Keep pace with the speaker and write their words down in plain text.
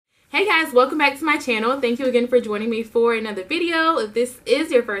guys, welcome back to my channel. Thank you again for joining me for another video. If this is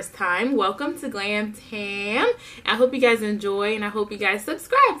your first time, welcome to GlamTam. I hope you guys enjoy and I hope you guys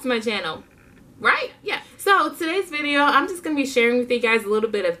subscribe to my channel. Right? Yeah. So today's video, I'm just going to be sharing with you guys a little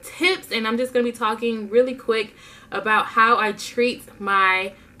bit of tips, and I'm just going to be talking really quick about how I treat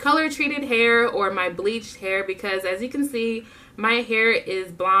my color treated hair or my bleached hair, because as you can see, my hair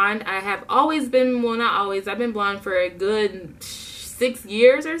is blonde. I have always been, well, not always, I've been blonde for a good 6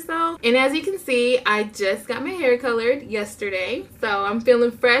 years or so. And as you can see, I just got my hair colored yesterday. So I'm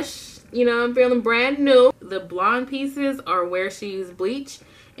feeling fresh, you know, I'm feeling brand new. The blonde pieces are where she used bleach,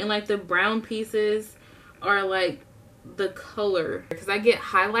 and like the brown pieces are like the color. Because I get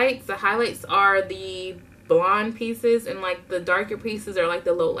highlights. The highlights are the blonde pieces, and like the darker pieces are like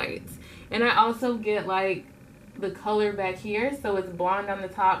the low lights. And I also get like the color back here, so it's blonde on the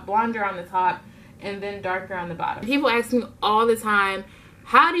top, blonder on the top, and then darker on the bottom. People ask me all the time,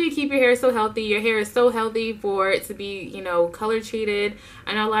 how do you keep your hair so healthy? Your hair is so healthy for it to be, you know, color treated.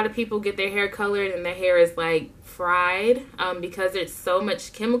 I know a lot of people get their hair colored and their hair is like fried because there's so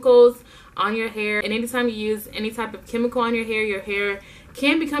much chemicals on your hair. And anytime you use any type of chemical on your hair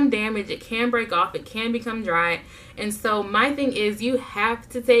can become damaged, it can break off, it can become dry. And so my thing is, you have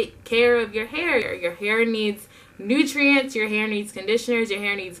to take care of your hair. Your hair needs nutrients, your hair needs conditioners, your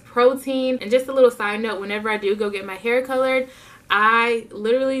hair needs protein. And just a little side note, whenever I do go get my hair colored, I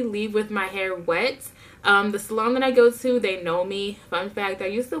literally leave with my hair wet. The salon that I go to, they know me. Fun fact, I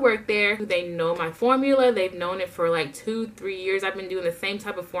used to work there. They know my formula. They've known it for like 2-3 years. I've been doing the same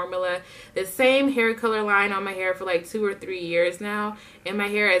type of formula, the same hair color line on my hair for like 2 or 3 years now. And my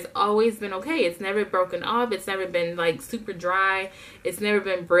hair has always been okay. It's never broken off. It's never been like super dry. It's never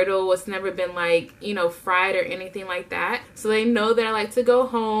been brittle. It's never been like, you know, fried or anything like that. So they know that I like to go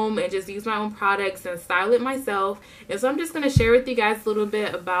home and just use my own products and style it myself. And so I'm just going to share with you guys a little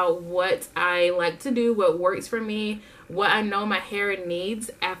bit about what I like to do, what works for me, what I know my hair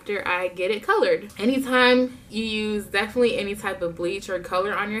needs after I get it colored. Anytime you use definitely any type of bleach or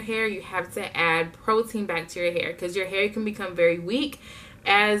color on your hair, you have to add protein back to your hair, because your hair can become very weak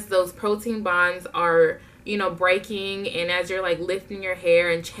as those protein bonds are, you know, breaking, and as you're like lifting your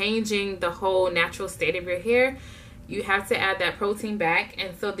hair and changing the whole natural state of your hair, you have to add that protein back.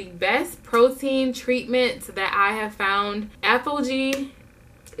 And so the best protein treatment that I have found, Aphogee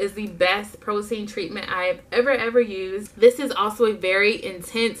is the best protein treatment I have ever used. This is also a very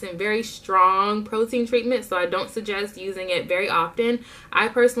intense and very strong protein treatment, so I don't suggest using it very often. I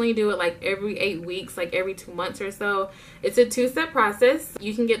personally do it like every 8 weeks, like every 2 months or so. It's a 2-step process.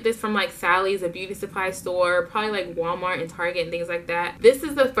 You can get this from like Sally's, a beauty supply store, probably like Walmart and Target and things like that. This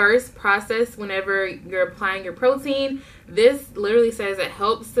is the first process whenever you're applying your protein. This literally says it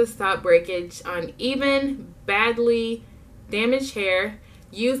helps to stop breakage on even badly damaged hair.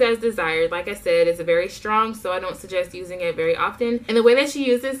 Use as desired. Like I said, it's very strong, so I don't suggest using it very often. And the way that you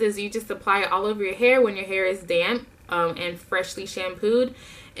use this is you just apply it all over your hair when your hair is damp and freshly shampooed.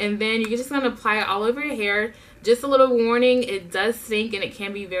 And then you're just going to apply it all over your hair. Just a little warning, it does stink and it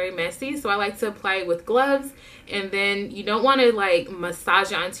can be very messy, so I like to apply it with gloves. And then you don't want to like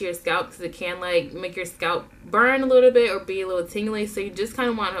massage it onto your scalp, because it can like make your scalp burn a little bit or be a little tingly. So you just kind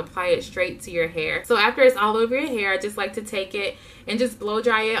of want to apply it straight to your hair. So after it's all over your hair, I just like to take it and just blow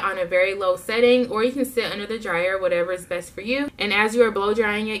dry it on a very low setting, or you can sit under the dryer, whatever is best for you. And as you are blow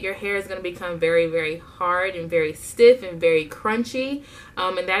drying it, your hair is going to become very hard and very stiff and very crunchy.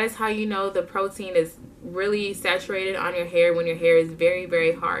 And that is how you know the protein is really saturated on your hair, when your hair is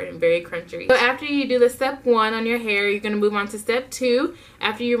very hard and very crunchy. So after you do the step 1 on your hair, you're going to move on to step 2.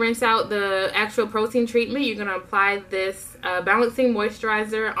 After you rinse out the actual protein treatment, you're going to apply this balancing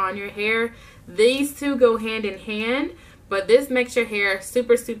moisturizer on your hair. These two go hand in hand, but this makes your hair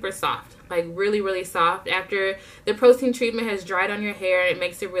super soft, like really soft. After the protein treatment has dried on your hair, it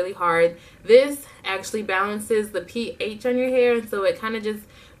makes it really hard. This actually balances the pH on your hair, and so it kind of just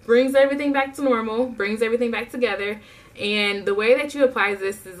brings everything back to normal, brings everything back together. And the way that you apply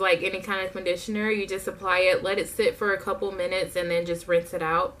this is like any kind of conditioner. You just apply it, let it sit for a couple minutes, and then just rinse it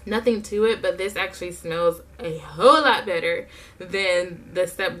out. Nothing to it, but this actually smells a whole lot better than the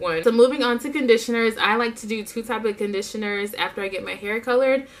step 1. So moving on to conditioners, I like to do 2 types of conditioners after I get my hair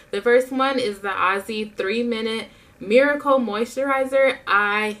colored. The first one is the Aussie 3-minute Miracle Moisturizer.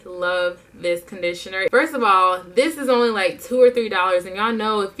 I love this conditioner. First of all, this is only like $2 or $3, and y'all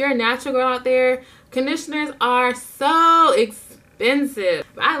know if you're a natural girl out there, conditioners are so expensive.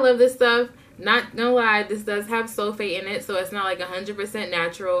 But I love this stuff. Not gonna lie, this does have sulfate in it, so it's not like 100%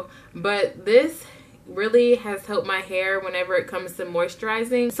 natural, but this really has helped my hair whenever it comes to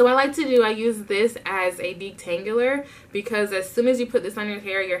moisturizing. So what I like to do, I use this as a detangler, because as soon as you put this on your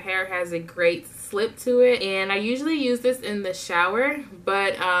hair has a great slip to it. And I usually use this in the shower,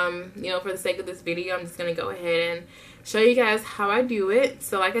 but you know, for the sake of this video, I'm just gonna go ahead and show you guys how I do it.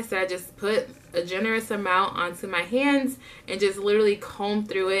 So like I said, I just put a generous amount onto my hands and just literally comb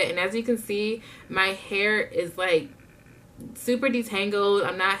through it. And as you can see, my hair is like super detangled.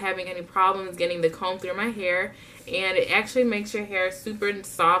 I'm not having any problems getting the comb through my hair, and it actually makes your hair super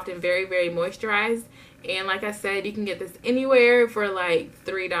soft and very, very moisturized. And like I said, you can get this anywhere for like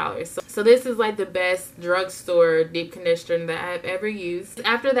 $3. So this is like the best drugstore deep conditioner that I've ever used.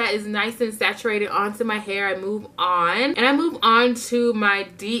 After that is nice and saturated onto my hair, I move on. And I move on to my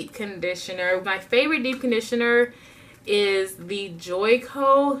deep conditioner. My favorite deep conditioner is the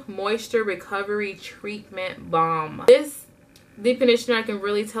Joico Moisture Recovery Treatment Balm. This deep conditioner, I can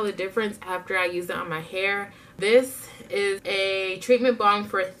really tell the difference after I use it on my hair. This is a treatment balm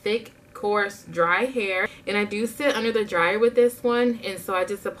for thick, coarse, dry hair, and I do sit under the dryer with this one, and so I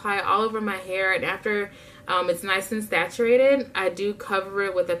just apply it all over my hair. And after it's nice and saturated, I do cover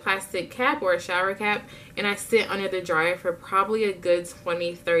it with a plastic cap or a shower cap, and I sit under the dryer for probably a good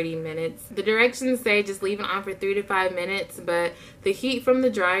 20-30 minutes. The directions say just leave it on for 3 to 5 minutes, but the heat from the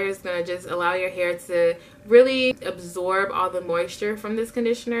dryer is going to just allow your hair to really absorb all the moisture from this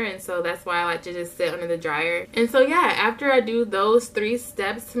conditioner, and so that's why I like to just sit under the dryer. And so yeah, after I do those 3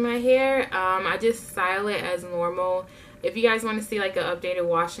 steps to my hair, I just style it as normal. If you guys want to see like an updated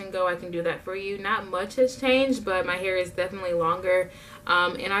wash and go, I can do that for you. Not much has changed, but my hair is definitely longer.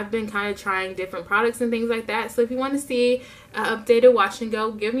 And I've been kind of trying different products and things like that. So if you want to see an updated wash and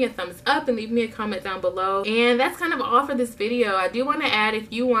go, give me a thumbs up and leave me a comment down below. And that's kind of all for this video. I do want to add,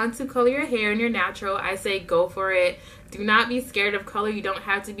 if you want to color your hair in your natural, I say go for it. Do not be scared of color. You don't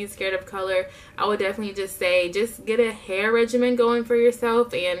have to be scared of color. I would definitely just say just get a hair regimen going for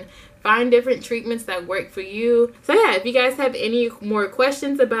yourself and find different treatments that work for you. So yeah, if you guys have any more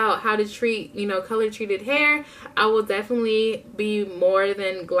questions about how to treat, you know, color treated hair, I will definitely be more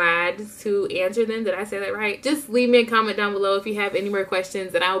than glad to answer them. Did I say that right? Just leave me a comment down below if you have any more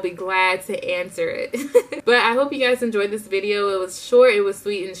questions, and I will be glad to answer it. But I hope you guys enjoyed this video. It was short, it was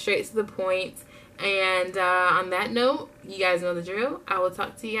sweet, and straight to the point. And on that note, you guys know the drill. I will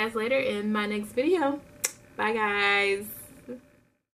talk to you guys later in my next video. Bye guys.